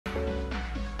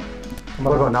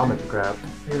What about now, Mr. Crab?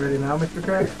 You ready now, Mr.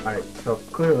 Crab? Alright, so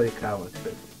clearly Calvin's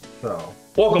busy. So.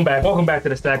 Welcome back to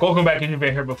the stack. Welcome back if you've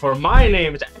been here before. My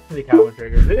name is actually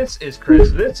TTrgr. This is Chris.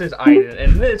 This is Ajdin.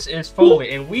 And this is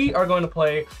Foley. And we are going to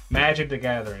play Magic the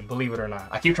Gathering, believe it or not.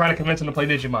 I keep trying to convince him to play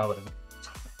Digimon with him.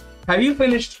 Have you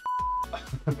finished?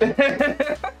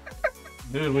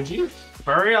 Dude, would you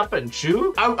hurry up and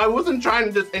chew? I wasn't trying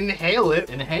to just inhale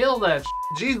it. Inhale that.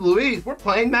 Jeez Louise, we're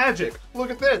playing Magic.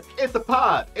 Look at this. It's a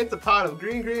pod. It's a pod of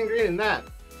green, and that.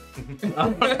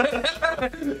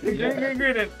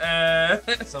 Green,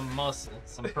 some muscle,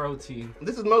 some protein.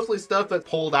 This is mostly stuff that's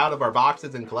pulled out of our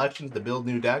boxes and collections to build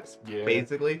new decks,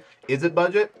 basically. Is it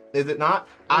budget? Is it not?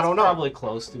 I don't know. Probably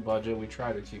close to budget. We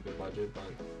try to keep it budget, but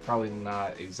probably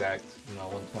not exact,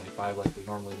 125 like we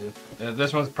normally do. Yeah,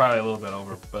 this one's probably a little bit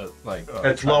over, but like...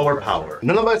 it's lower power.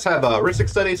 None of us have Ristic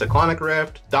Study, Cyclonic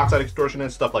Rift, Dockside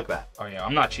Extortionist, stuff like that. Oh yeah,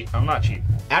 I'm not cheap.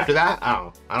 After that,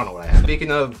 I don't know what I have.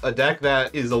 Speaking of a deck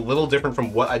that is a little different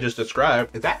from what I just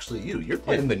described, it's actually you. You're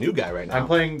playing the new guy right now. I'm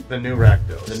playing the new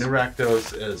Rakdos. The new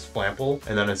Rakdos is Flample,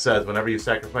 and then it says whenever you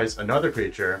sacrifice another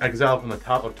creature, exile from the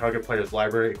top of target player's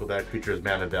library equal that creature's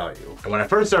mana value. And when I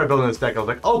first started building this deck, I was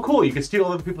like, oh cool, you can steal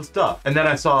other people's stuff. And then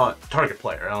I saw target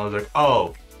player, and I was like,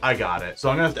 oh, I got it. So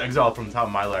I'm gonna have to exile from the top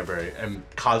of my library and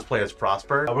cosplay as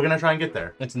Prosper. We're gonna try and get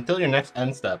there. It's until your next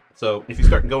end step. So if you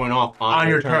start going off on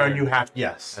your turn, you have to,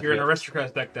 yes. You're an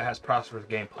Aristocrat deck that has Prosper's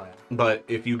game plan. But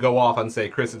if you go off on, say,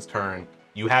 Chris's turn,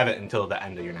 you have it until the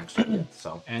end of your next turn.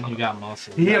 So and you got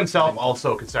muscle. He himself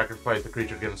also could sacrifice the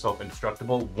creature to get himself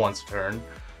indestructible once a turn.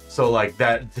 So like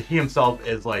that, he himself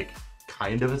is like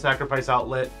kind of a sacrifice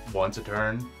outlet once a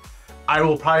turn. I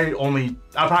probably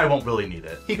won't really need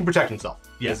it. He can protect himself.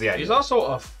 Yes, He's also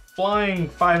a flying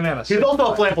 5-mana. He's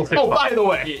also a Flample 6. Oh, by the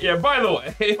way. Yeah, by the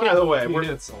way,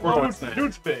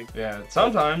 dude's big. Yeah,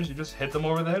 sometimes you just hit them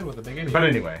over the head with a big idiot. But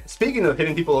anyway, speaking of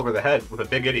hitting people over the head with a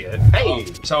big idiot, hey!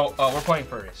 So we're playing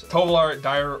furries. Tovolar,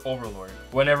 Dire, Overlord.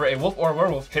 Whenever a wolf or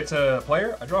werewolf hits a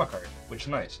player, I draw a card, which is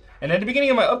nice. And at the beginning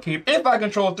of my upkeep, if I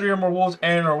control 3 or more wolves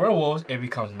and or werewolves, it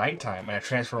becomes nighttime, and I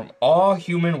transform all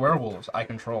human werewolves I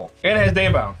control. And it has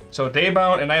Daybound. So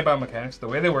Daybound and Nightbound mechanics, the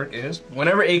way they work is,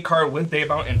 whenever a card with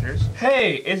Daybound enters,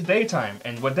 hey, it's daytime.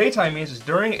 And what daytime means is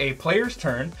during a player's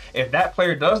turn, if that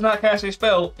player does not cast a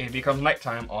spell, it becomes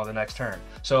nighttime on the next turn.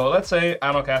 So let's say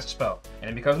I don't cast a spell,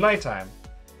 and it becomes nighttime.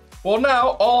 Well,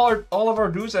 now all of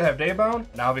our dudes that have Daybound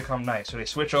now become night, so they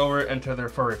switch over into their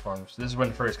furry forms. This is when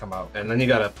the furries come out. And then you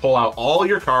gotta pull out all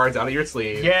your cards out of your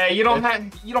sleeve. Yeah, you don't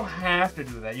have to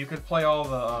do that. You could play all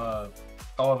the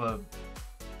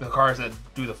cards that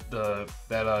do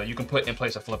that you can put in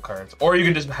place of flip cards, or you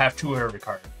can just have 2 of every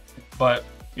card. But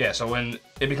yeah, so when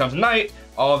it becomes night,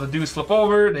 all the dudes flip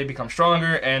over, they become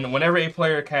stronger, and whenever a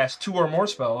player casts 2 or more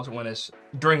spells when it's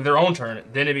during their own turn,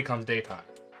 then it becomes daytime.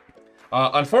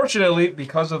 Unfortunately,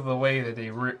 because of the way that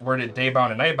they worded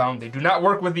Daybound and Nightbound, they do not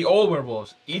work with the old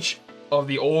werewolves. Each of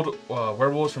the old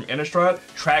werewolves from Innistrad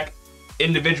track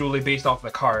individually based off the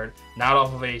card, not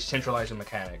off of a centralized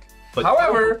mechanic. But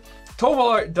however,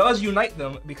 Tovolar does unite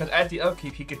them because at the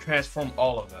upkeep, he can transform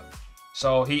all of them.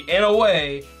 So he, in a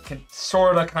way, can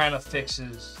sorta kind of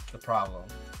fixes the problem.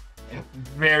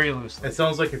 Very loosely. It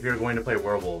sounds like if you're going to play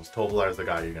werewolves, Tovolar is the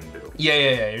guy you're going to do.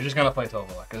 Yeah. You're just going to play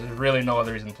Tovolar because there's really no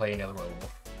other reason to play any other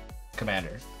werewolf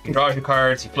commander. He draws your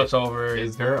cards, he flips over.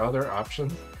 Is there other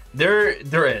options? There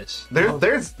is.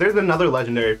 There's another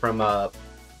legendary from the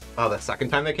second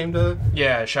time they came to...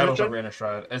 Yeah, Shadows over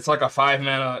Innistrad. It's like a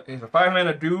 5-mana... He's a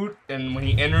 5-mana dude, and when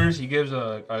he enters, he gives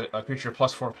a creature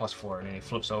 +4/+4, and then he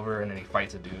flips over, and then he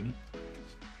fights a dude.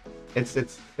 It's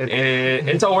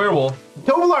a werewolf.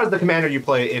 Tovolar is the commander you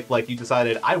play if, like, you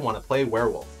decided, I want to play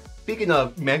werewolf. Speaking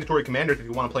of mandatory commanders, if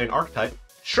you want to play an archetype,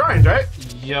 Shrines, right?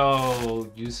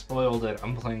 Yo, you spoiled it.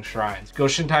 I'm playing Shrines.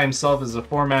 Go-Shintai himself is a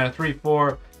 4-mana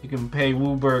 3/4. You can pay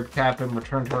Wooburg, tap him,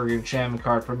 return target enchantment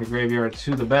card from your graveyard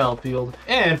to the battlefield.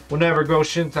 And whenever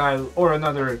Go-Shintai or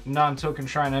another non-token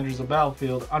shrine enters the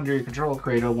battlefield under your control,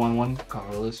 create a 1/1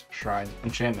 colorless shrine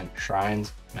enchantment.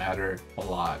 Shrines matter a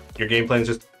lot. Your game plan is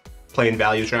just plain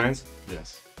value shrines?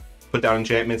 Yes. Put down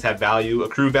enchantments, have value,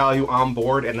 accrue value on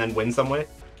board, and then win some way?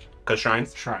 Because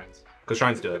shrines? Shrines. Because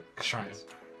shrines do it. Shrines.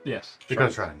 Yes.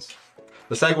 Because shrines.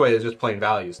 The segue is just plain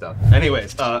value stuff.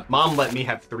 Anyways, Mom let me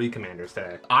have 3 commanders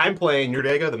today. I'm playing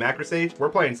Keruga, the Macro Sage. We're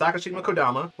playing Sakashima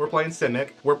Kodama. We're playing Simic.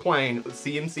 We're playing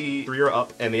CMC 3 or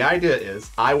up. And the idea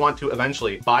is I want to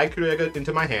eventually buy Keruga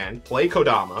into my hand, play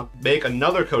Kodama, make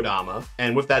another Kodama,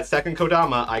 and with that second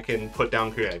Kodama, I can put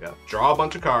down Keruga. Draw a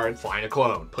bunch of cards, find a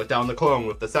clone, put down the clone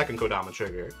with the second Kodama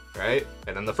trigger, right?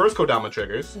 And then the first Kodama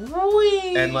triggers.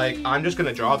 And like, I'm just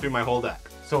gonna draw through my whole deck.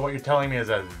 So what you're telling me is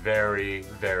that it's very,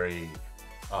 very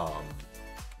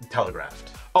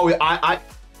telegraphed. Oh, yeah,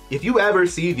 if you ever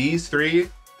see these three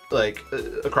like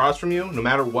across from you, no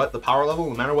matter what the power level,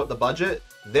 no matter what the budget,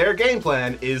 their game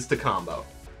plan is to combo.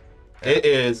 It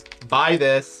is buy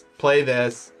this, play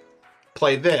this,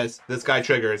 this guy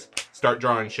triggers, start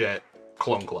drawing shit,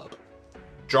 clone club.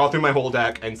 Draw through my whole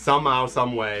deck, and somehow,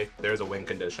 some way, there's a win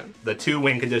condition. The 2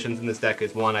 win conditions in this deck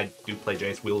is one, I do play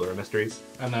Jace, Wielder of Mysteries.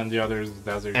 And then the other is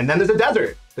desert. And then there's a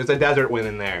desert. There's a desert win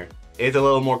in there. It's a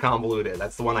little more convoluted.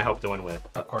 That's the one I hope to win with.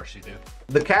 Of course you do.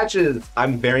 The catch is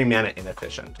I'm very mana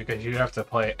inefficient. Because you have to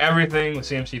play everything with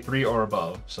CMC 3 or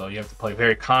above. So you have to play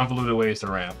very convoluted ways to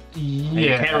ramp. Yeah. And you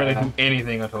can't really do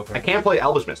anything until 3. I can't play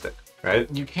Elvish Mystic, right?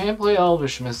 You can play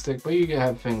Elvish Mystic, but you can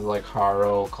have things like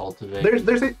Harrow, Cultivate. There's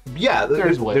ways.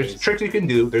 There's tricks you can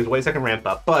do. There's ways I can ramp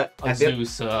up, but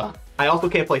Azusa. I also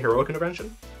can't play Heroic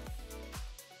Intervention.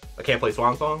 I can't play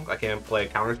Swan Song. I can't play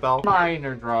Counterspell.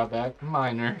 Minor drawback.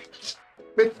 Minor.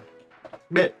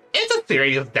 But it's a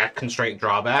serious deck constraint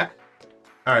drawback.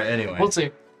 All right, anyway. We'll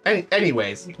see.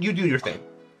 Anyways, you do your thing.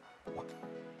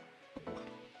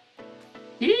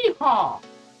 Yeehaw!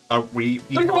 Are we?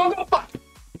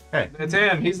 Hey. It's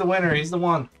him. He's the winner. He's the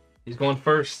one. He's going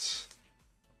first.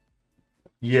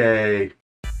 Yay.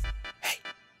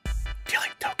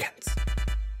 Dealing tokens.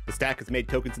 The Stack has made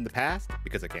tokens in the past.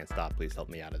 Because I can't stop, please help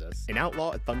me out of this. An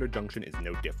Outlaw at Thunder Junction is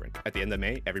no different. At the end of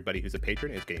May, everybody who's a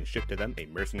patron is getting shipped to them a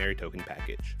mercenary token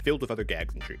package, filled with other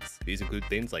gags and treats. These include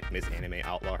things like Miss Anime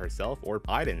Outlaw herself, or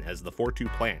Ajdin as the 4/2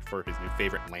 plant for his new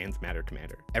favorite Lands Matter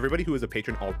commander. Everybody who is a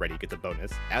patron already gets a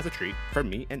bonus, as a treat, from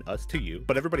me and us to you,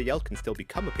 but everybody else can still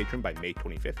become a patron by May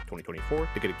 25th, 2024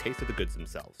 to get a taste of the goods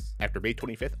themselves. After May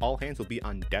 25th, all hands will be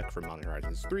on deck for Modern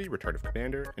Horizons 3, Return of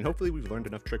Commander, and hopefully we've learned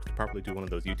enough tricks to properly do one of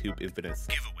those YouTube infamous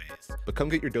giveaways. But come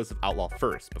get your dose of Outlaw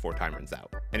first before time runs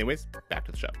out. Anyways, back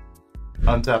to the show.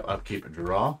 Untap, upkeep, and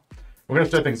draw. We're gonna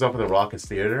start things off with a Raucous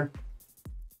Theater.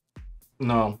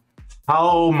 No.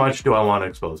 How much do I want to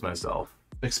expose myself?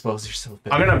 Expose yourself.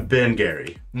 I'm gonna bin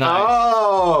Gary. Nice.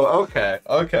 Oh, okay.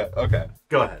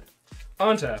 Go ahead.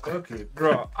 Untap. Okay,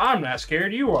 draw. I'm not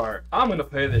scared. You are. I'm gonna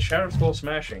play the Shadow Skull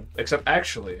Smashing. Except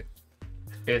actually,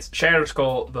 it's Shadow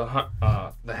Skull the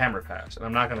Hammer Pass, and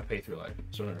I'm not gonna pay through life.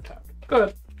 So I'm gonna tap. Go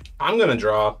ahead. I'm gonna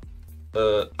draw.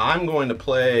 I'm going to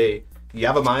play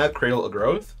Yavimaya, Cradle of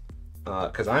Growth,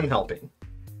 because I'm helping.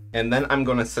 And then I'm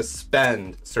gonna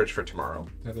suspend Search for Tomorrow.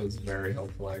 That was very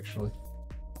helpful, actually.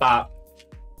 Bop.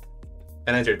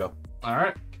 And then here you go. All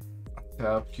right.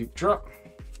 Keep drop.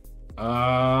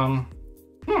 That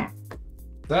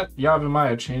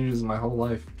Yavimaya changes my whole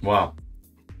life. Wow.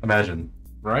 Imagine.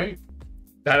 Right?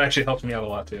 That actually helps me out a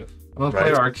lot too. I'm gonna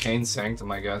play Arcane Sanctum,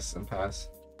 I guess, and pass.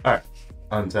 All right.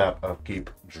 Untap, upkeep,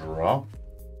 draw.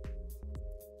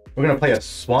 We're gonna play a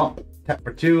Swamp, tap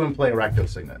for 2, and play a Rakdos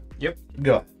Signet. Yep.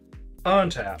 Go.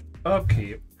 Untap,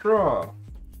 upkeep, draw.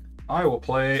 I will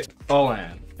play a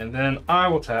land, and then I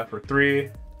will tap for 3,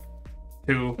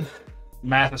 2.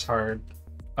 Math is hard,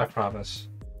 I promise.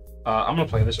 I'm gonna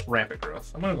play this Rampant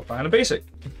Growth. I'm gonna go find a basic.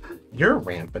 You're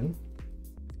ramping.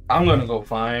 I'm gonna go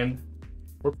find.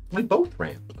 We both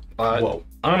ramp. Whoa.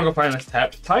 I'm gonna go find this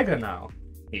tapped Taiga now.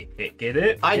 Get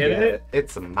it? I get it.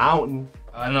 It's a mountain.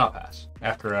 And I'll pass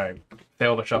after I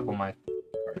fail to shuffle my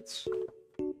cards.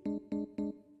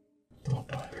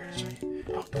 Don't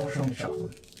show me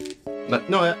shuffling.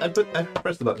 No, I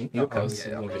pressed the button. You Okay,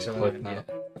 so click now.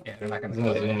 Yeah, they're not gonna I'm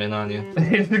gonna zoom in on you.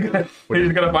 We're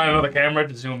just gonna find another camera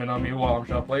to zoom in on me while I'm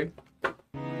shuffling.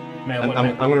 Man,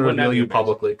 I'm gonna reveal you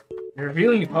publicly. You're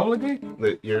revealing me publicly?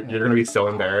 You're gonna be so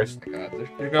embarrassed. Oh my God,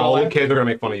 they're gonna All the laugh. kids are gonna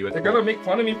make fun of you. They're gonna make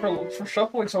fun of me for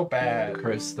shuffling so bad.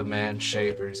 Chris, the man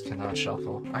shavers, cannot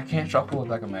shuffle. I can't shuffle with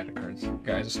like a magic cards.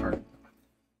 Guys, it's hard.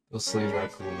 Those sleeves are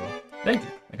cool though. Thank you.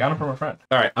 I got them from a friend.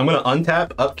 All right, I'm gonna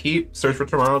untap, upkeep, Search for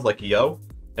Tomorrow's like yo,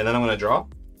 and then I'm gonna draw.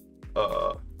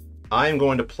 I am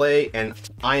going to play an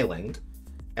island,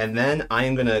 and then I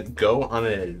am gonna go on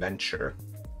an adventure.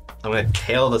 I'm gonna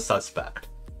tail the suspect.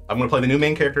 I'm gonna play the new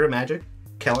main character of Magic,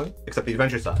 Kellen, except the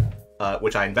adventure side,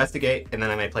 which I investigate, and then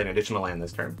I may play an additional land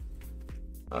this turn.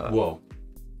 Whoa.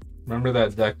 Remember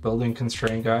that deck building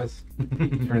constraint, guys?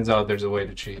 Turns out there's a way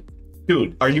to cheat.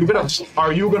 Dude, are you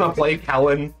gonna play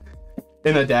Kellen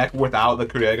in a deck without the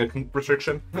Keruga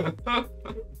restriction?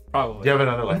 Probably. Do you have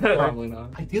another land? Probably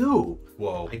not. I do.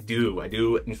 Whoa. I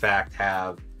do in fact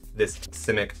have this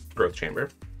Simic Growth Chamber.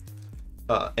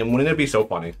 And wouldn't it be so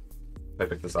funny if I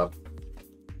pick this up?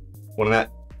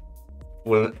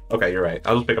 Okay, you're right.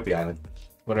 I'll just pick up the island.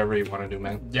 Whatever you want to do,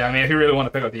 man. Yeah, I mean, if you really want to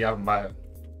pick up the album, buy it.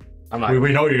 I'm not.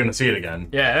 We know you're gonna see it again.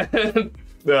 Yeah.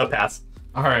 Pass.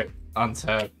 All right,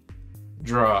 untap.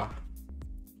 Draw.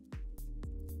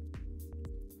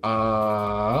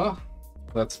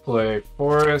 Let's play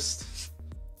Forest.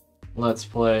 Let's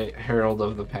play Herald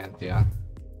of the Pantheon.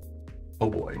 Oh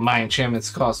boy. My enchantments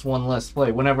cost 1 less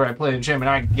play. Whenever I play enchantment,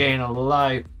 I gain a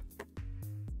life.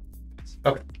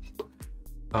 Okay.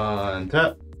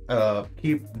 Untap.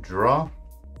 Keep draw.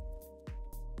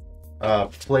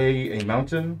 Play a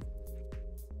mountain.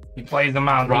 He plays the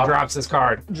mountain. Drop. He drops his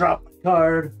card. Drop my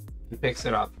card. He picks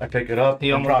it up. I pick it up. He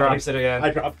and almost drop drops it again. I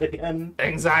drop it again.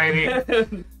 Anxiety.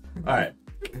 All right.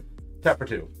 Tap for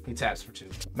 2. He taps for 2.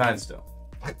 9 still.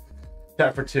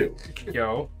 Tap for 2.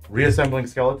 Yo. Reassembling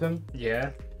skeleton. Yeah.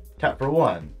 Tap for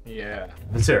 1. Yeah.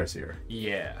 The Saraseer.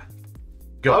 Yeah.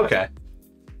 Go. Okay.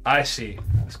 I see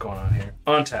what's going on here.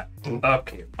 Untap.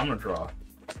 Upkeep. I'm gonna draw.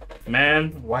 Man,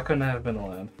 why couldn't that have been a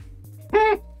land?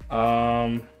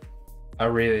 I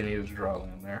really needed to draw a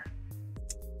land there.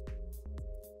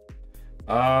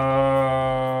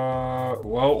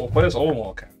 Well, we'll play this old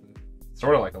wall captain.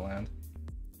 Sort of like a land.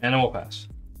 And then we'll pass.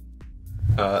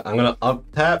 I'm gonna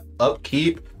tap,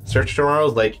 upkeep, search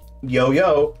tomorrow's like, yo,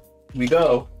 we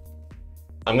go.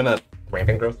 I'm gonna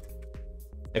ramping growth.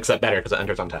 Except better because it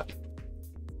enters on tap.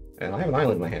 And I have an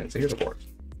island in my hand, so here's a forest.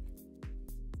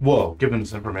 Whoa. Give them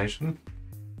this information.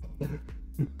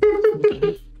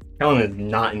 Helen is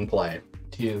not in play.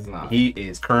 He is not. He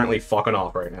is currently fucking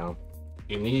off right now.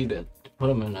 You need to put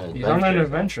him in an He's on an adventure.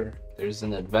 adventure. There's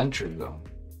an adventure zone.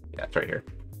 Yeah, it's right here.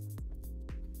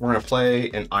 We're gonna play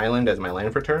an island as my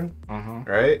land for turn,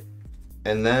 right?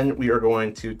 And then we are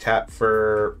going to tap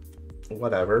for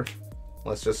whatever.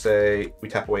 Let's just say we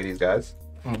tap away these guys.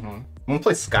 I'm gonna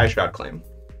play Sky Shroud Claim.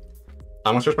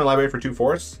 I'm gonna search my library for 2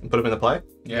 forests and put them into play.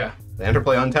 Yeah. They enter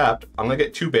play untapped. I'm gonna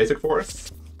get 2 basic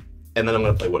forests, and then I'm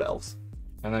gonna play Wood Elves.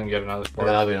 And then get another And forest.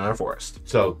 then I'll get another forest.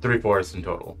 So 3 forests in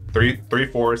total. Three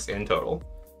forests in total.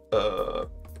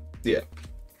 Yeah.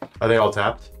 Are they all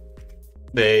tapped?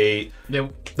 The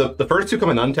first 2 come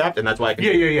in untapped, and that's why I can.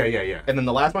 Yeah. And then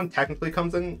the last one technically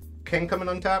can come in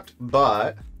untapped,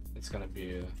 but It's gonna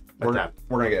be we're tap.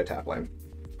 gonna get a tap land.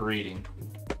 a breeding.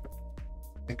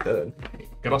 I could.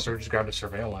 Could also just grab the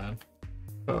surveil land.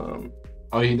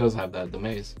 Oh, he does have that. The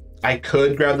maze. I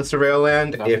could grab the surveil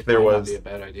land That if there might not was be a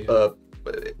bad idea.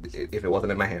 if it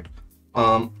wasn't in my hand.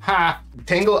 Ha!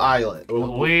 Tangle Islet.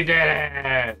 We did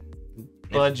it.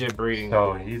 Budget breeding.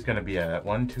 So he's gonna be at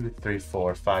 1, 2, 3,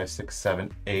 4, 5, 6,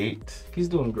 7, 8. He's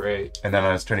doing great. And then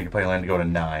on his turn he can play land to go to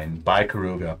 9. Buy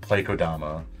Keruga, play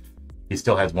Kodama. He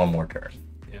still has 1 more turn.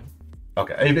 Yeah.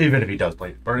 Okay. Even if he does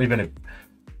play, or even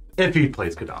if he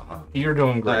plays Kodama. You're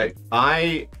doing great.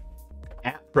 I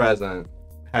at present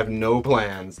have no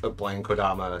plans of playing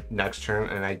Kodama next turn,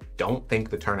 and I don't think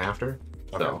the turn after.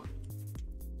 So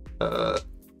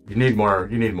You need more.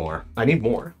 You need more. I need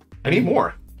more. I need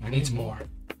more. I need more.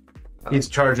 He's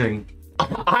charging.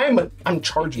 I'm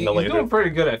charging the He's later. doing pretty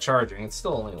good at charging. It's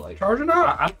still only like Charging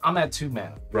up. I'm at 2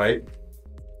 mana. Right?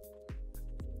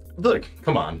 Look,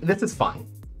 Come on. this is fine.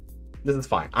 This is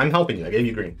fine. I'm helping you. I gave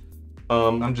you green.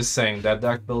 I'm just saying that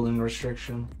deck building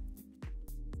restriction.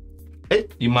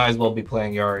 It- You might as well be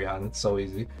playing Yarion. It's so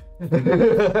easy.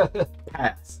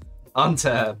 Pass.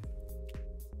 Untap.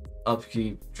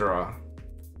 Upkeep. Draw.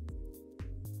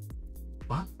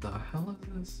 What the hell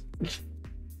is this?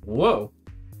 Whoa.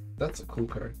 That's a cool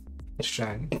card. It's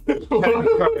shiny. Shiny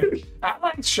card. I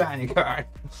like shiny card.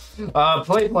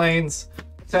 Play Plains.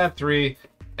 Tap 3.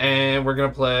 And we're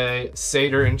gonna play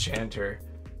Satyr Enchanter.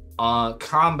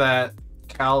 Combat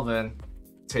Calvin.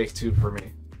 Take 2 for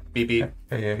me. Beep beep.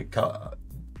 Hey,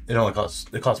 it only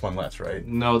costs 1 less, right?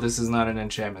 No, this is not an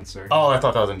enchantment, sir. Oh, I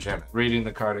thought that was enchantment. Reading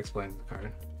the card explains the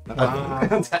card.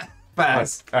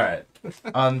 Pass. All right.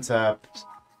 Untap.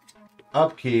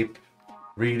 Upkeep.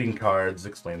 Reading cards.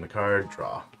 Explain the card.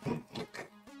 Draw.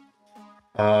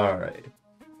 All right.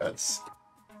 Let's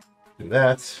do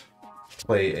that.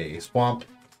 Play a swamp.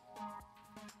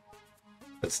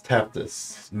 Let's tap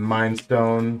this Mind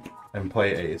Stone and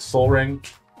play a Soul Ring.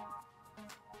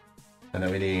 And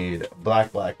then we need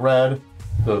black, black, red.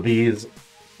 So these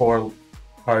 4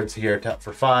 cards here, tap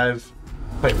for 5.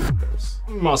 Play those.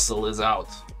 Muscle is out.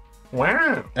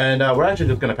 Wow. And we're actually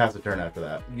just gonna pass the turn after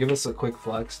that. Give us a quick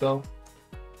flex, though.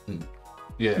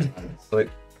 Yeah. Like,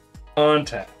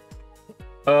 Untap.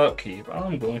 Upkeep.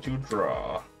 I'm going to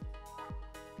draw.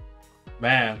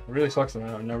 Man, it really sucks that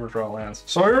I never draw lands.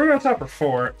 So we're gonna tap for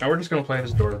 4, and we're just gonna play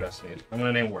this Door of Destiny. I'm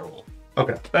gonna name Werewolf.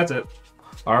 Okay. That's it.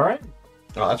 All right.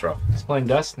 oh, that's rough. He's playing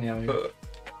Destiny out here.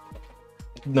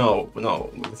 No,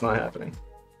 it's not happening.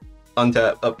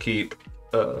 Untap, upkeep,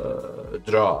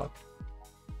 draw.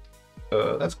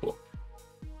 That's cool.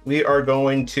 We are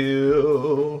going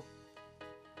to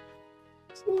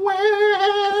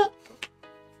I'm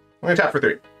gonna tap for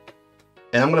 3.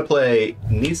 And I'm gonna play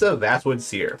Nisa Vastwood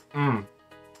Seer.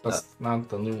 That's not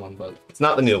the new one, but It's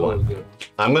not the new still one. good.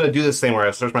 I'm gonna do this thing where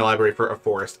I search my library for a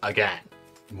forest again.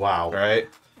 Wow. Alright?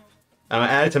 I'm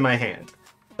gonna add it to my hand.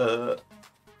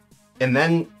 And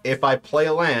then if I play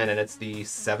a land and it's the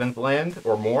 7th land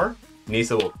or more,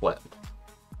 Nisa will flip.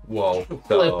 Whoa.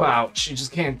 Flip out. She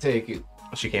just can't take it.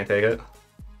 She can't take it.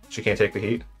 She can't take the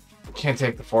heat. Can't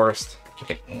take the forest.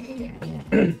 Okay.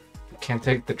 Can't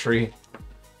take the tree.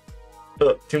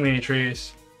 Too many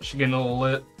trees. She getting a little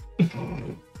lit.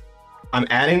 I'm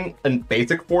adding a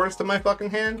basic forest to my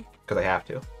fucking hand because I have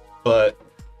to. But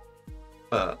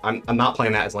I'm not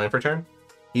playing that as land for turn.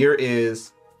 Here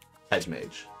is Hedge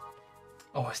Mage.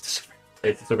 Oh, it's the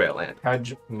It's a surveil land.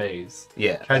 Hedge maze.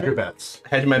 Yeah. Hedge your bets.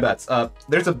 Hedge my bets.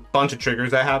 There's a bunch of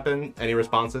triggers that happen. Any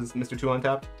responses, Mr. 2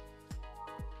 Untapped?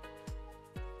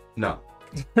 No.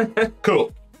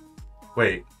 Cool.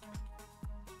 Wait.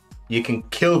 You can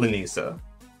kill the Nisa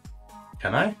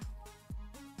Can I?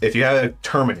 if you have a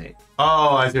terminate.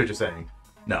 Oh, I see what you're saying.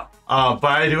 No. But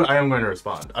I am going to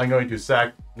respond. I'm going to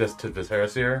sack this to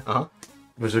Viscera, Uh-huh.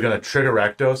 which is going to trigger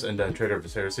Rakdos and then trigger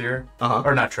Viscera. Uh-huh.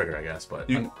 Or not trigger, I guess, but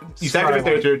You sacrifice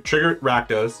character, trigger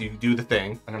Rakdos, you do the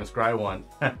thing. I'm going to scry 1.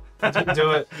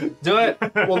 Do it. Do it.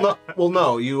 Well,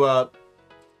 no, you,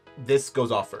 this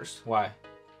goes off first. Why?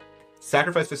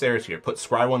 Sacrifice Viserys here, put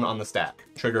Scry 1 on the stack,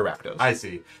 trigger Rakdos. I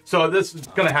see. So this is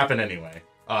going to happen anyway.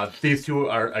 These two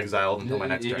are exiled until my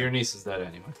next turn. Your niece is dead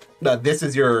anyway. No, this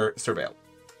is your surveil.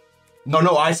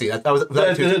 No, I see. That was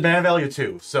That two. is mana value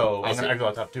 2, so I I'm going see. to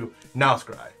exile top 2. Now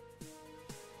scry.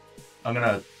 I'm going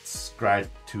to scry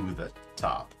to the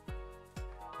top.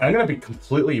 I'm going to be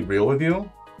completely real with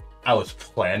you. I was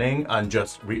planning on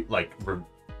just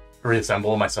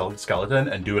reassemble my skeleton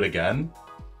and do it again.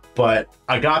 But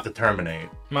I got to terminate.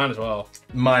 Might as well.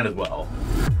 Mine as well.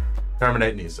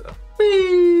 Terminate Nisa.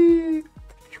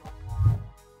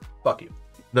 Fuck you.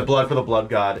 The blood for the blood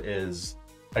god is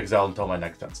exiled until my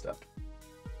next 10 step.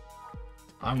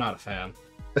 I'm not a fan.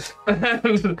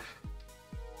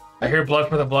 I hear blood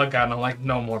for the blood god and I'm like,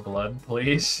 no more blood,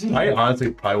 please. I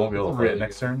honestly probably won't be able to play it Really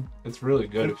next turn. It's really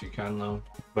good if you can, though.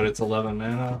 But it's 11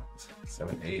 mana.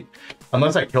 7, 8.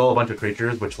 Unless I kill a bunch of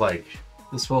creatures, which like...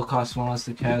 This will cost 1 less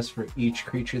to cast for each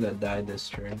creature that died this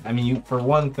turn. I mean, for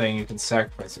one thing, you can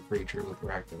sacrifice a creature with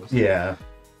Rakdos. Yeah.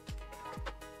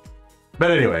 But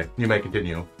anyway, you may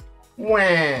continue.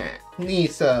 Wah,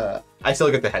 Nisa. I still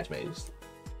get the Hedge Mage.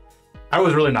 I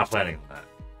was really not planning on that.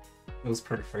 It was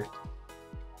perfect.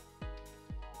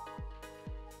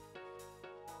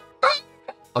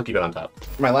 I'll keep it on top.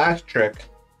 My last trick,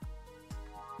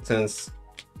 since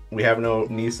we have no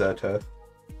Nisa to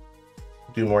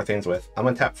do more things with, I'm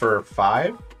gonna tap for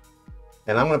 5,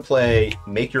 and I'm gonna play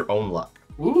Make Your Own Luck.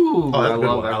 Ooh, Oh, that's I a good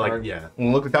love one. that I like, card. yeah. When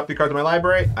we look at the top 3 cards of my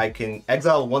library, I can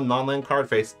exile 1 non-land card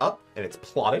face up, and it's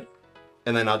plotted,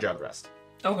 and then I'll draw the rest.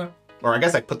 Okay. Or I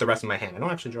guess I put the rest in my hand. I don't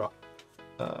actually draw.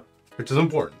 Which is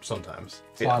important sometimes.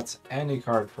 Plots any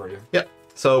card for you. Yep.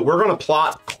 So we're gonna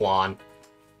plot Klon.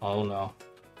 Oh no.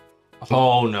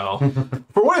 Oh no.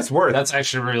 For what it's worth, That's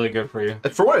actually really good for you.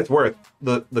 for what it's worth,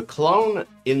 the clone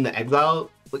in the exile,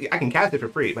 I can cast it for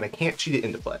free, but I can't cheat it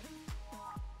into play.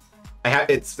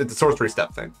 It's a sorcery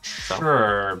step thing. So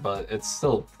Sure, but it's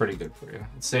still pretty good for you.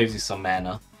 It saves you some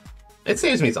mana. it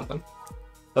saves me something.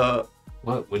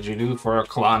 What would you do for a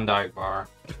Klondike bar?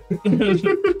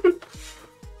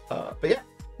 But yeah,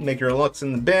 Make Your Looks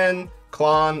in the bin.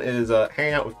 Klon is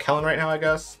hanging out with Kellen right now, I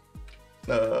guess.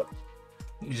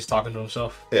 He's just talking to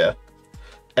himself. Yeah.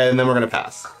 And then we're gonna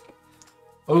pass.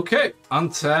 Okay,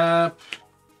 untap.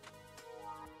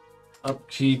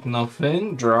 Upkeep,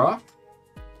 nothing. Draw.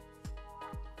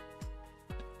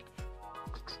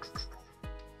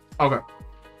 Okay.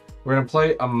 We're gonna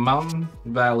play a Mountain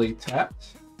Valley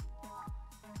tapped.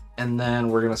 And then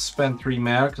we're gonna spend 3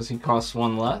 mana because he costs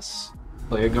 1 less.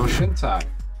 Play a Go-Shintai.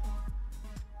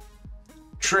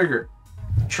 Trigger.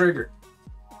 Trigger.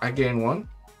 I gain 1.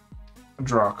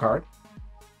 Draw a card.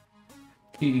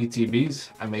 He ETBs.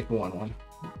 I make a 1/1.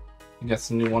 You got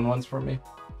some new 1/1s for me?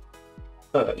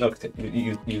 No,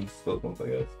 continue. You those ones, I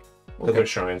guess. Because Okay. they're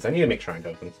shrines. I need to make shrine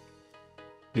tokens.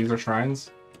 These are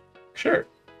shrines? Sure.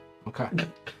 Okay.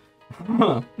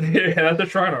 Yeah, that's a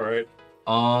shrine, alright.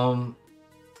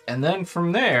 And then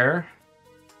from there,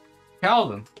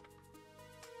 Calvin.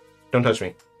 Don't touch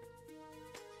me.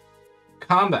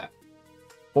 Combat.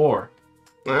 4.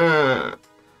 Ah.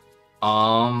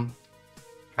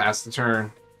 Pass the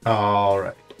turn.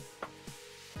 Alright.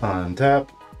 Untap.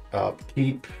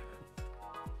 Upkeep.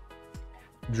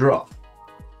 Draw.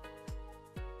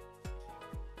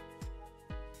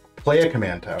 Play a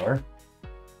command tower.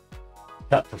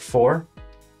 Tap for 4.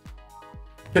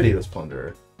 Pity this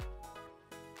Plunderer.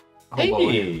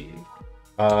 Hey.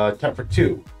 Tap for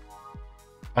 2.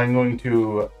 I'm going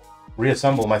to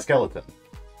reassemble my skeleton.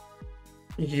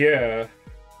 Yeah.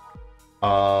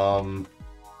 What's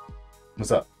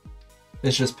up?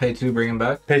 It's just pay 2, bring him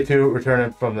back. Pay 2, return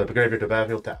it from the graveyard to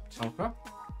battlefield tapped. Okay.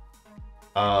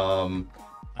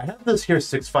 I have this here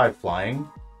 6/5 flying.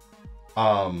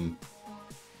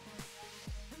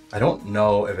 I don't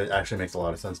know if it actually makes a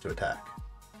lot of sense to attack.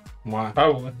 Why?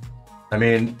 Probably. I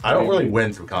mean, I don't really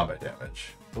win through combat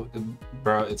damage.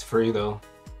 Bro, it's free though.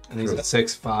 And he's True. at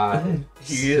 6'5".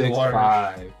 He is large.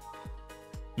 6'5".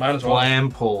 Might as well.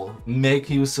 Flam pull. Make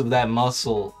use of that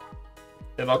muscle.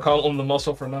 And I'll call him the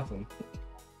muscle for nothing.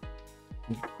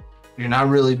 You're not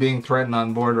really being threatened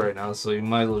on board right now, so you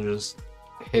might as well just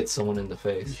hit someone in the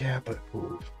face. Yeah, but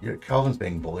Calvin's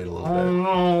being bullied a little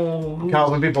Oh bit. no.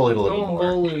 Calvin, be bullied a little Don't more.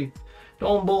 bully.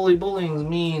 Don't bully. Bullying's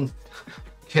mean.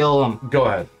 Kill him. Go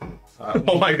ahead.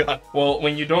 Oh my god. Well,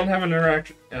 when you don't have an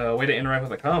way to interact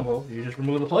with a combo, you just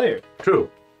remove the player. True.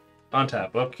 On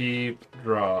tap, upkeep,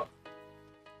 draw.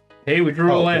 Hey, we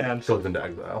drew a land. Goes into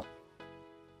exile.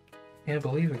 Can't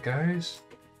believe it, guys.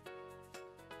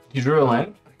 You drew a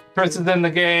land? Prince is in the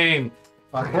game.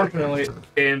 Unfortunately,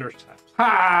 Anders taps.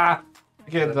 Ha!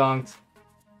 Get dunked.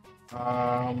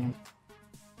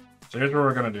 So here's what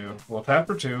we're gonna do. We'll tap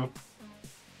for 2.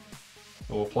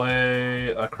 We'll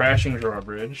play a Crashing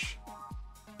Drawbridge.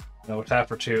 Then we'll tap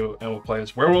for 2, and we'll play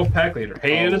this Werewolf Pack Leader.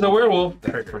 Hey, it is a werewolf.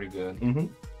 That's pretty good. Mm-hmm.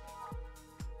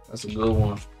 That's a good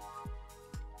one.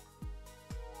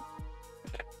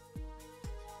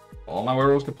 All my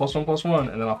werewolves get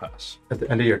 +1/+1, and then I'll pass. At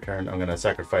the end of your turn, I'm going to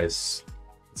sacrifice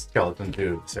skeleton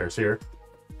to Cersei.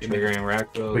 Triggering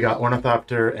Rakdos. We got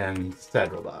Ornithopter and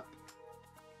Stadrobot.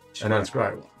 And then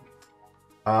Scry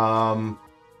one.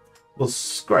 We'll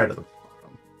Scry to the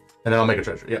bottom. And then I'll make a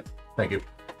treasure. Yep. Thank you.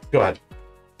 Go ahead.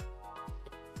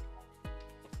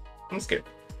 I'm scared.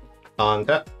 On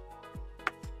tap.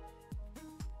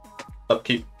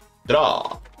 Upkeep.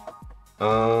 Draw.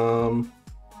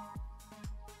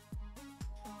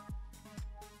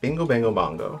 Bingo bango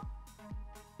bongo.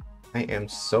 I am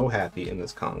so happy in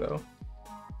this Congo.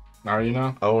 Are you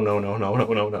now? Oh no no no no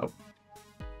no no.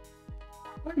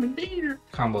 I'm in danger.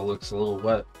 Combo looks a little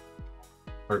wet.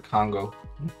 Or Congo.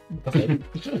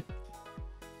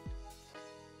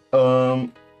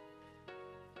 Um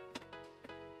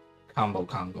Combo.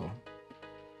 Congo.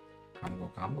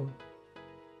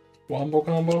 Wombo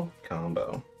combo.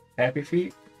 combo. Happy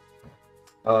feet.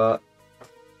 Uh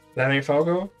That ain't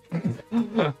Falco.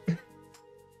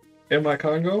 In my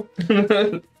Congo.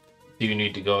 You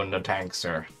need to go in the tank,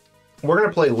 sir. we're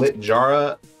gonna play Lit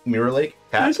Jara Mirror Lake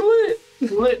Cat lit.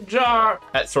 Lit jar.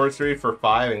 at sorcery for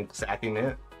 5 and sacking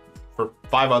it for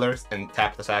 5 others and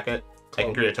tap to sack it. I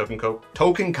can create a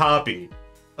token copy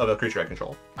of a creature I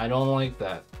control. I don't like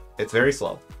that. It's very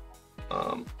slow.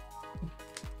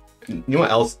 You know what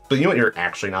else? But you know what you're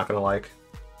actually not gonna like?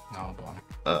 Oh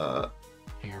boy.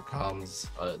 Here comes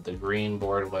the green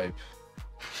board wipe.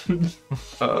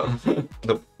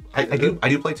 I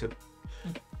do play 2.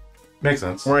 Makes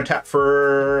sense. We're gonna tap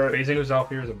for Phasing of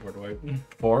Zalfir is a board wipe.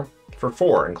 4.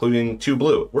 4, including 2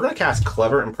 blue. We're gonna cast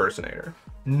Clever Impersonator.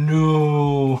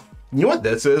 No. You know what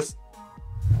this is?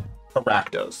 A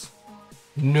Rakdos.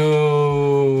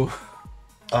 No.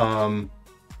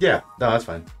 Yeah, no, that's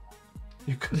fine.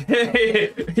 You could.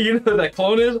 You know what that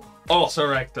clone is? Oh,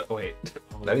 Sarecta. Wait.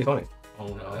 That'd be funny. Oh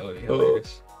That no. would be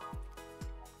hilarious.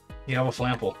 You have a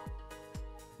Flample.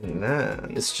 Nah.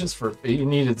 It's just for you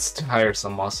needed to hire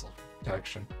some muscle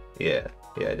protection. Yeah,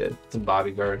 I did. It's a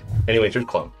bodyguard. Anyways, here's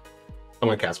Clone. I'm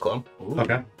gonna cast Clone. Ooh,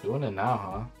 Okay. Doing it now,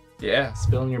 huh? Yeah.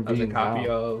 Spilling your As a beans copy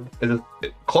now. of.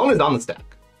 Clone is on the stack.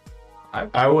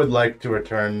 I would like to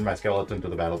return my skeleton to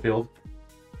the battlefield.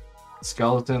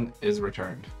 Skeleton is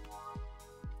returned.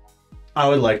 I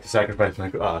would like to sacrifice my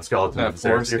skeleton That to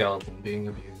poor Cersei. skeleton being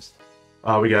abused.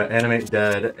 We got Animate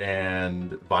Dead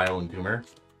and Vile Entomber.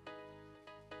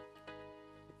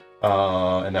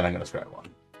 And then I'm going to scry one.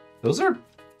 Those are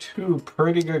 2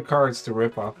 pretty good cards to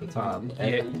rip off the top. Yeah.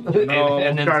 And Starting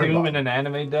Entomb block. and an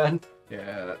Anime Dead.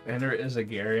 Yeah. And there is a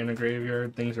Gary in the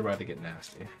graveyard. Things are about to get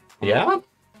nasty. Yeah?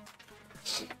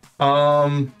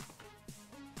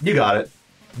 You got it.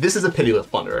 This is a pitiless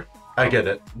plunderer. I get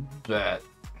it. Bet.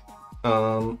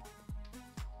 Um,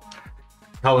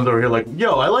 Calvin's over here like,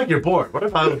 yo, I like your board. What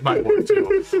if I was my board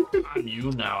too? I'm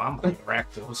you now. I'm a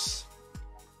Rakdos.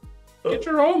 Get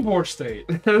your own board state.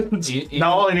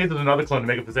 Now all he needs is another clone to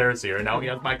make a Viserys here, and now he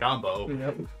has my combo.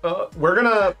 Yep. we're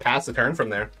gonna pass the turn from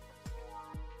there.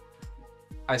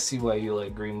 I see why you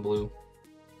like green blue.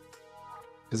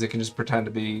 Because it can just pretend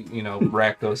to be, you know,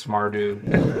 Rakdos Mardu.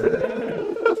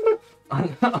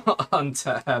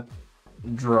 Untap.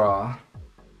 Draw.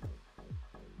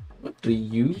 What do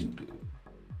you do?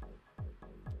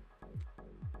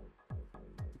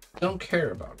 Don't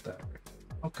care about that.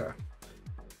 Okay.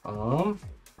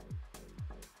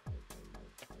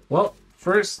 Well,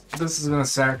 first, this is gonna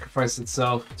sacrifice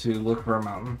itself to look for a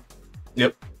mountain.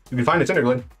 Yep. You can find a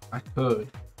Cinderglade. I could.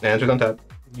 And it's untap.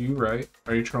 You right.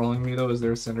 Are you trolling me though? Is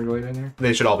there a Cinderglade in here?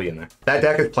 They should all be in there. That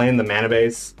deck is playing the mana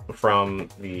base from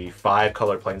the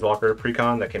 5-color Planeswalker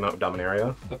precon that came out with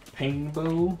Dominaria. The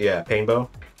Painbow? Yeah, Painbow.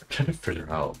 I'm trying to figure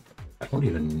out. I don't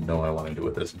even know what I want to do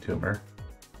with this tumor.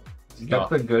 You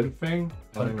got the good thing?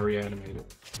 I'm gonna reanimate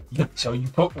it. So you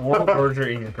put World Order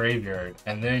in your graveyard,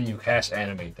 and then you cast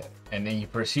Animate that, and then you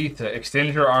proceed to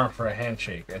extend your arm for a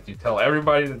handshake as you tell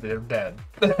everybody that they're dead.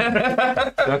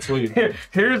 That's what you do.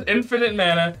 Here's infinite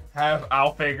mana.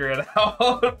 I'll figure it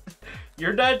out.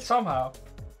 You're dead somehow.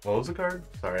 What was the card?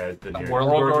 Sorry, I didn't hear. World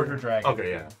World Order Order Dragon. Okay,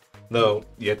 yeah. Though,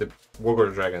 you have to... World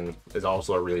Order Dragon is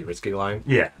also a really risky line.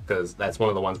 Yeah. Because that's one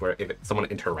of the ones where if someone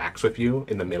interacts with you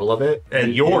in the middle of it,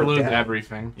 And You you're lose dead.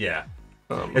 everything. Yeah.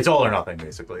 It's all or nothing,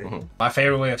 basically. My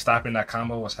favorite way of stopping that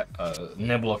combo was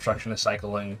Nimble Obstructionist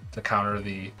cycling to counter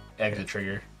the exit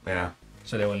trigger, Yeah.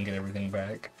 so they wouldn't get everything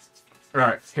back.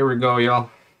 Alright, here we go, y'all.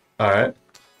 All right.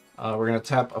 We're gonna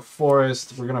tap a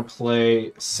forest. We're gonna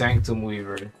play Sanctum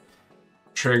Weaver.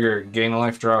 Trigger, gain a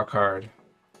life, draw a card.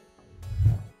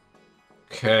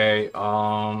 Okay,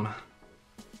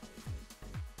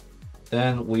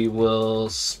 then we will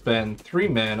spend 3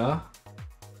 mana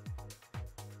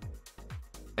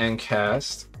and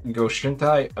cast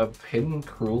Go-Shintai of Hidden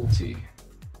Cruelty.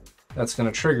 That's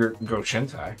gonna trigger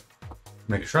Go-Shintai.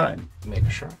 Make a shrine. Make a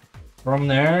shrine. From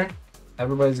there,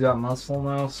 everybody's got muscle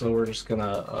now, so we're just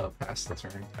gonna pass the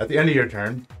turn. At the end of your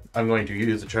turn, I'm going to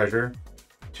use the treasure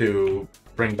to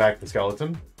bring back the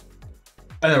skeleton.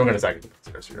 And then we're going to sacrifice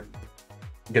the Sorcerer.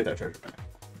 Get that treasure back.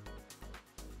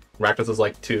 Rakdos is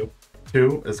like 2.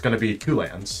 2 is going to be 2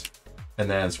 lands. And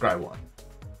then scry 1.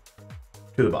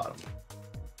 To the bottom.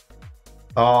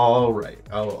 All right.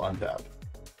 I'll untap.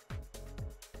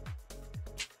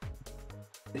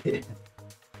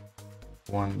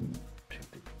 1, 2,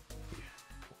 3,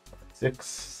 6,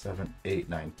 7, 8,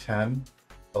 9, 10,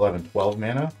 11, 12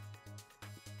 mana.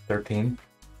 13.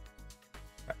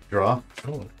 Draw.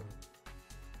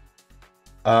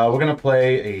 We're gonna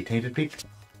play a Tainted Peak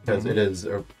because it is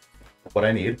what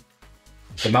I need.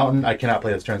 The mountain I cannot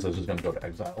play this turn, so it's just gonna go to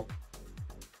exile.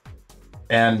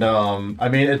 And I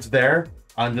mean it's there.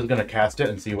 I'm just gonna cast it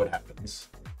and see what happens.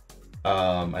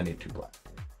 I need 2 black.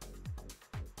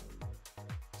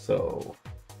 So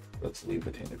let's leave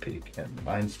the Tainted Peak and the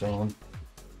Mind Stone.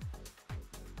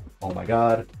 Oh my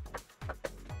god.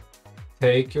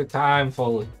 Take your time,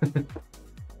 Foley.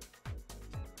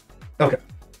 Okay.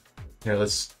 Here,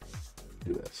 let's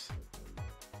do this.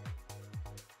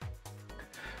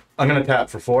 I'm gonna tap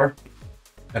for 4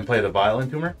 and play the Violent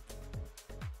Tumor.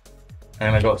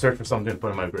 And I go search for something to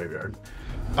put in my graveyard.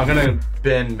 I'm gonna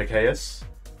bin Mikaeus.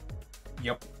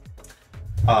 Yep.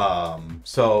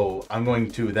 So I'm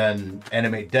going to then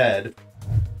animate dead,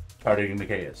 targeting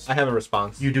Mikaeus. I have a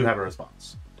response. You do have a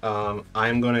response.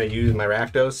 I'm going to use my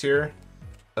Rakdos here.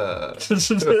 To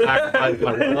sacrifice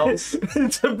my wells.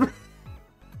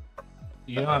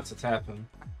 You don't have to tap him.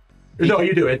 No,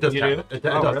 you do. It does You tap do? it. It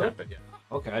Oh, does really? tap it, yeah.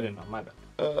 Okay, I didn't know. My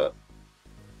bad.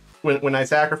 When I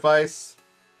sacrifice,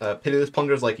 Pitiless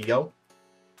Plunder's like yo.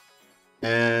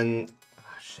 And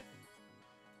shit.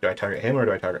 Do I target him or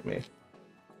do I target me?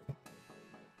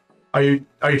 Are you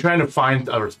trying to find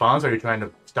a response or are you trying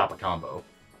to stop a combo?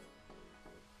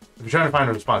 If you're trying to find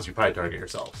a response, you probably target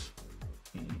yourself.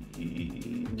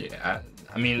 Yeah,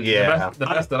 I mean, Yeah. the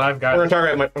best that I've got. I'm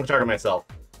gonna target myself.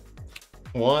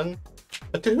 1,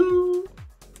 a 2,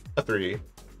 a 3.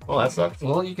 Well, that sucks.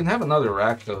 Well, you can have another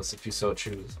Rakdos if you so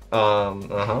choose.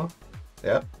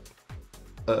 Yep.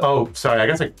 Oh, sorry. I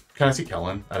guess can I see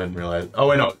Kellen? I didn't realize. Oh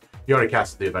wait, no. You already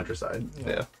casted the adventure side.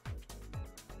 Yeah.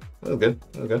 That was good.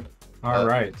 That was good. All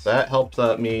right. That helped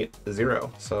me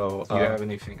 0. So. Do you have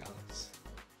anything else?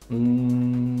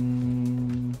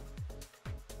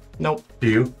 Nope. Do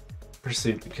you?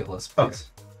 Proceed to kill us, Okay.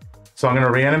 please. So I'm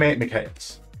gonna reanimate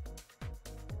Mikaeus.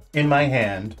 In my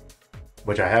hand,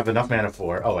 which I have enough mana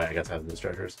for. Oh wait, I guess I have those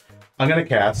treasures. I'm gonna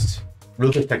cast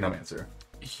Ruthless Technomancer.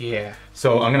 Yeah,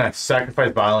 So I'm gonna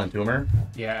sacrifice Violent Tumor.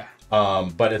 yeah.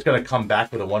 But it's gonna come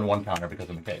back with a 1/1 counter because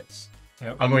of Mikaeus.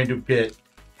 Yep. I'm going to get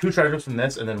 2 treasures from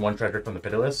this and then 1 treasure from the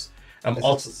Pitiless. I'm Is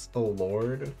also this a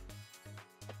Lord?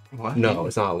 What? No,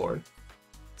 it's not a Lord.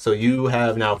 So you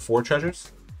have now 4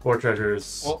 treasures. 4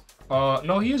 treasures. Well,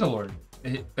 no, he is a lord.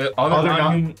 He's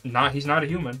not a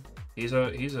human. He's a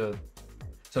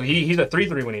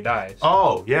 3/3 when he dies.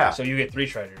 Oh yeah. So you get 3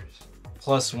 treasures.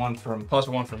 Plus 1 from. Plus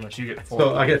 1 from this, you get 4.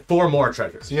 So I get 4 more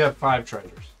treasures. So you have 5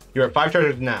 treasures. You're at 5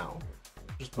 treasures now.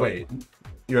 Just Wait,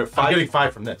 You're at 5. I'm getting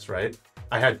 5 from this, right?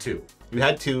 I had 2. You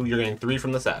had 2. You're getting 3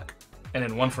 from the sack. And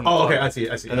then 1 from the Oh, okay, plug. I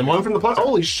see. And then 1 from the plug.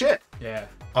 Holy shit! Yeah.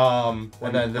 And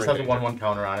then this has a 1/1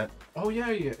 counter on it. Oh yeah,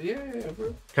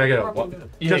 bro. Can I get a Probably 1?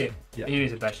 good. Yeah. He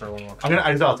needs a dice for 1 more. I'm gonna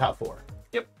exile top 4.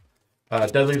 Yep.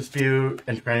 Deadly Dispute,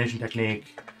 Incarnation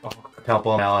Technique,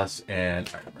 Temple Malice,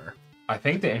 and Armor. I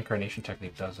think the incarnation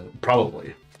technique does it.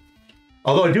 Probably.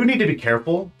 Although I do need to be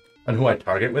careful on who I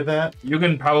target with that. You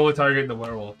can probably target the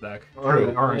werewolf deck. Or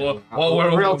What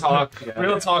werewolf? real talk. Yeah.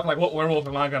 Real talk. Like what werewolf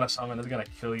am I gonna summon is gonna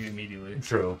kill you immediately?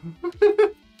 True.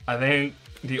 I think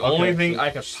the only thing I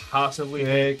could possibly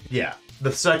pick. Yeah.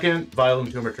 The second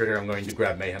Violent Tumor trigger, I'm going to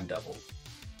grab Mayhem Devil.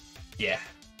 Yeah.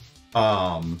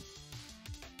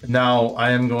 Now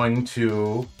I am going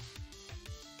to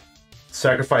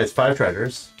sacrifice 5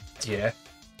 treasures, Yeah.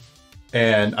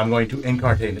 and I'm going to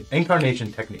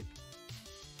Incarnation Technique.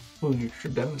 Well, you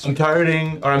should demonstrate.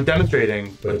 I'm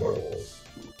demonstrating with werewolves.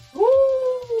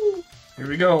 Woo! Here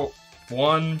we go.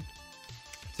 1,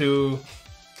 2,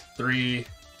 3,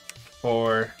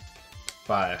 4,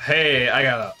 5. Hey, I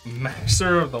got a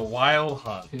Master of the Wild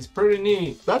Hunt. He's pretty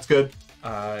neat. That's good.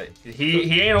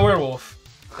 He ain't a werewolf,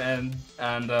 and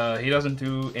he doesn't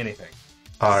do anything.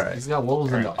 All right. He's got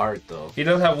wolves in the art though. He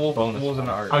does have wolves Bonus in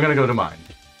the art. I'm gonna go to mine.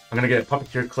 I'm gonna get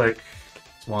Puppeteer Click,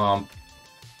 Swamp,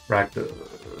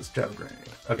 Rakdos, Javelin.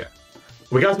 Okay.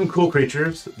 We got some cool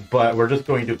creatures, but we're just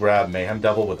going to grab Mayhem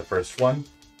Devil with the first one.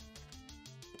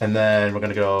 And then we're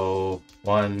gonna go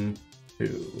 1,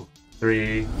 2,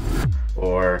 3,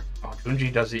 4. Oh,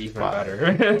 Junji does it even 5.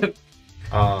 better.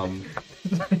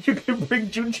 You can bring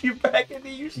Junji back into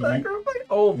your sacrifice.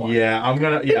 Oh my! Yeah, I'm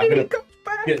gonna He comes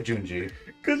back get Junji.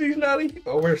 because he's not a.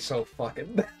 Oh, we're so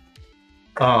fucking.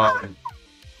 Good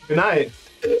night.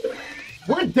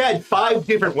 We're dead 5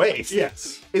 different ways.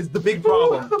 Yes. Is the big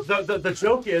problem. The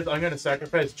joke is I'm gonna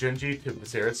sacrifice Junji to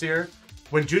Viserys.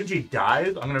 When Junji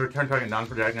dies, I'm gonna return target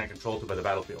non-projecting I control to by the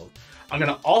battlefield. I'm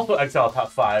gonna also exile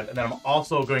top 5, and then I'm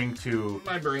also going to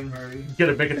My brain hurry. get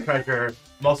a bigger treasure.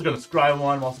 I'm also gonna scry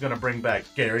one. I'm also gonna bring back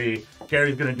Gary.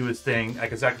 Gary's gonna do his thing. I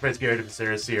can sacrifice Gary to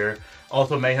Viserys here.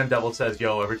 Also, Mayhem Devil says,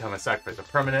 "Yo, every time I sacrifice a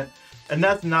permanent," and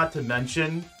that's not to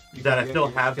mention that I still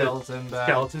have the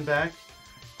skeleton back,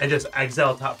 and just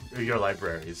exile top your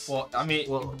libraries. Well, I mean,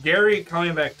 Gary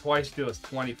coming back twice deals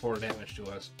 24 damage to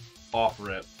us off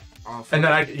rip. And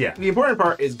then The important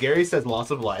part is Gary says loss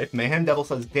of life, Mayhem Devil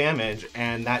says damage,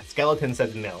 and that skeleton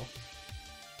says nil.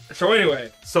 So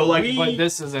anyway, so like, But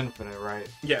this is infinite, right?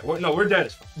 yeah, we're dead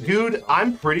as fuck. Dude,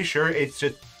 I'm pretty sure it's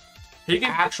just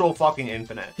actual fucking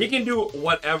infinite. He can do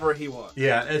whatever he wants.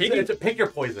 yeah, it's pick your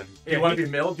poison. Do you want to be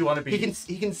milled? Do you want to be?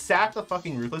 He can sack the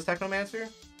fucking Ruthless Technomancer,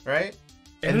 right?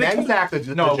 And And then sack the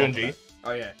Junji,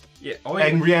 Oh yeah, yeah.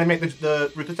 and reanimate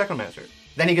the Ruthless Technomancer.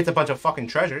 Then he gets a bunch of fucking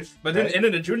treasures. But then, right? and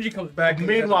then the Junji comes back. and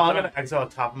Meanwhile, I'm he gonna exile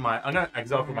top of my. I'm gonna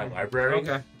exile from my library.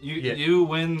 Okay. You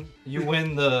win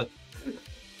the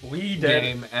We dead.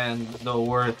 game and the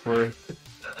worth for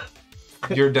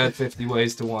you're dead 50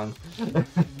 ways to 1.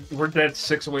 We're dead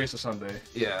 6 ways to Sunday.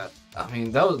 Yeah. I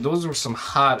mean those were some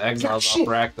hot exiles off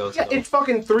Rakdos. Yeah, it's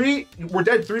fucking 3. We're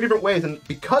dead 3 different ways, and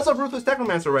because of Ruthless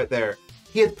Technomancer right there,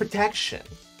 he has protection.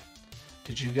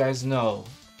 Did you guys know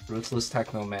Ruthless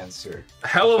Technomancer?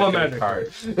 Hell of a Second magic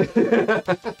card.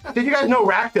 Did you guys know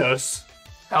Rakdos?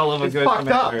 Hell of a It's good fucked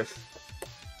up. commander.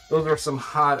 Those were some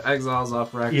hot exiles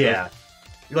off Rakdos. Yeah,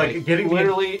 like getting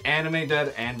literally anime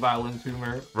dead and violent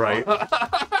tumor. right.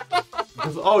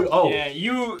 Because, oh, Yeah,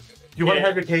 you want to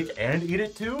have your cake and eat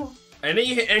it too? And then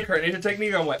you hit incarnation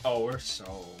technique. I'm like, oh, we're just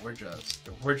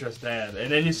dead.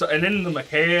 And then then the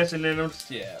Machias, and then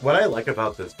What I like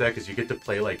about this deck is you get to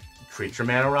play like creature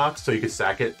mana rocks, so you can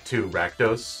sack it to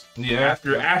Rakdos. Yeah.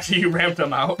 After you ramped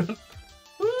them out.